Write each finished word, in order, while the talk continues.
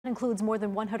Includes more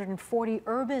than 140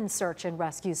 urban search and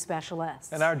rescue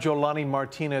specialists. And our Jolani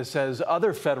Martinez says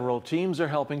other federal teams are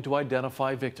helping to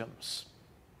identify victims.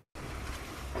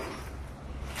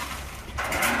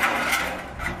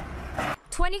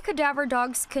 "20 cadaver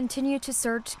dogs continue to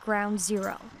search Ground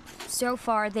Zero. So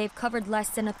far, they've covered less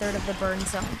than a third of the burn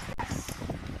zone.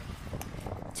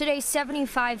 Today,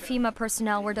 75 FEMA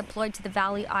personnel were deployed to the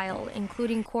Valley Isle,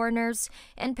 including coroners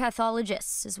and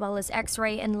pathologists, as well as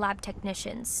X-ray and lab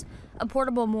technicians. A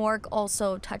portable morgue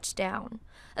also touched down.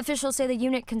 Officials say the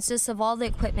unit consists of all the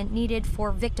equipment needed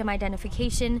for victim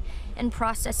identification and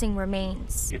processing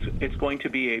remains. It's going to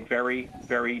be a very,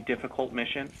 very difficult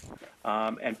mission,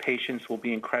 and patience will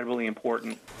be incredibly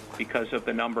important because of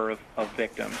the number of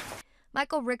victims.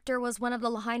 Michael Richter was one of the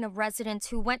Lahaina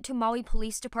residents who went to Maui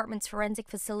Police Department's forensic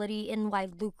facility in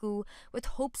Wailuku with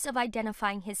hopes of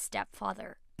identifying his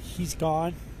stepfather. He's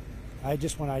gone. I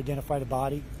just want to identify the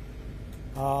body.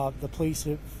 The police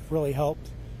have really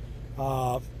helped,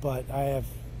 but I have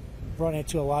run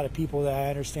into a lot of people that I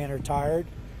understand are tired.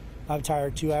 I'm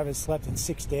tired too. I haven't slept in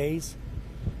 6 days,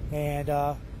 and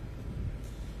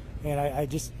I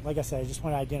just, like I said, I just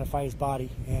want to identify his body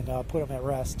and put him at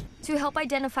rest. To help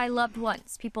identify loved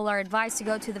ones, people are advised to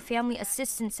go to the Family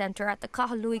Assistance Center at the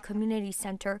Kahalui Community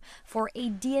Center for a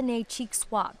DNA cheek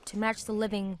swab to match the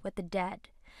living with the dead.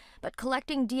 But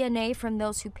collecting DNA from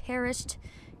those who perished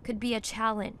could be a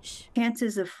challenge.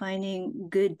 Chances of finding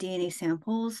good DNA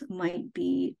samples might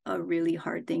be a really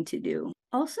hard thing to do.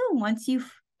 Also, once you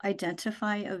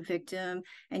identify a victim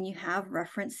and you have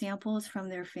reference samples from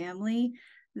their family,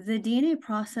 the DNA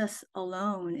process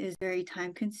alone is very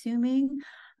time-consuming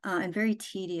and very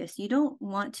tedious. You don't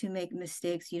want to make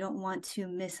mistakes. You don't want to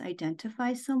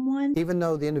misidentify someone. Even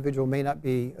though the individual may not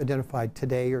be identified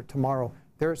today or tomorrow,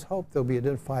 there's hope they'll be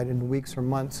identified in weeks or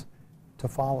months to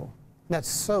follow. And that's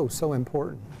so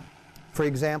important. For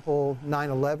example,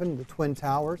 9/11, the Twin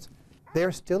Towers,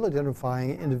 they're still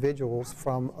identifying individuals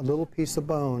from a little piece of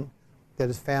bone that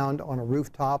is found on a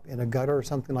rooftop in a gutter or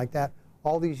something like that,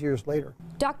 all these years later.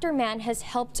 Dr. Mann has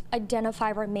helped identify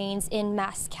remains in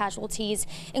mass casualties,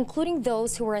 including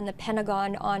those who were in the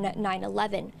Pentagon on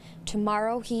 9/11.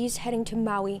 Tomorrow, he's heading to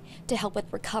Maui to help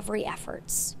with recovery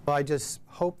efforts. I just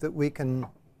hope that we can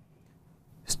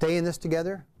stay in this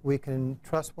together. We can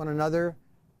trust one another,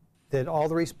 that all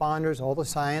the responders, all the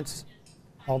science,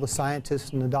 all the scientists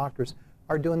and the doctors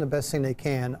are doing the best thing they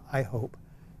can, I hope.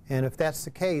 And if that's the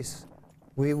case,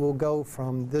 we will go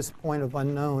from this point of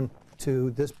unknown to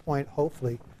this point,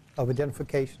 hopefully, of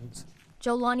identifications.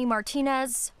 Jolani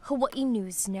Martinez, Hawaii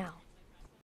News Now.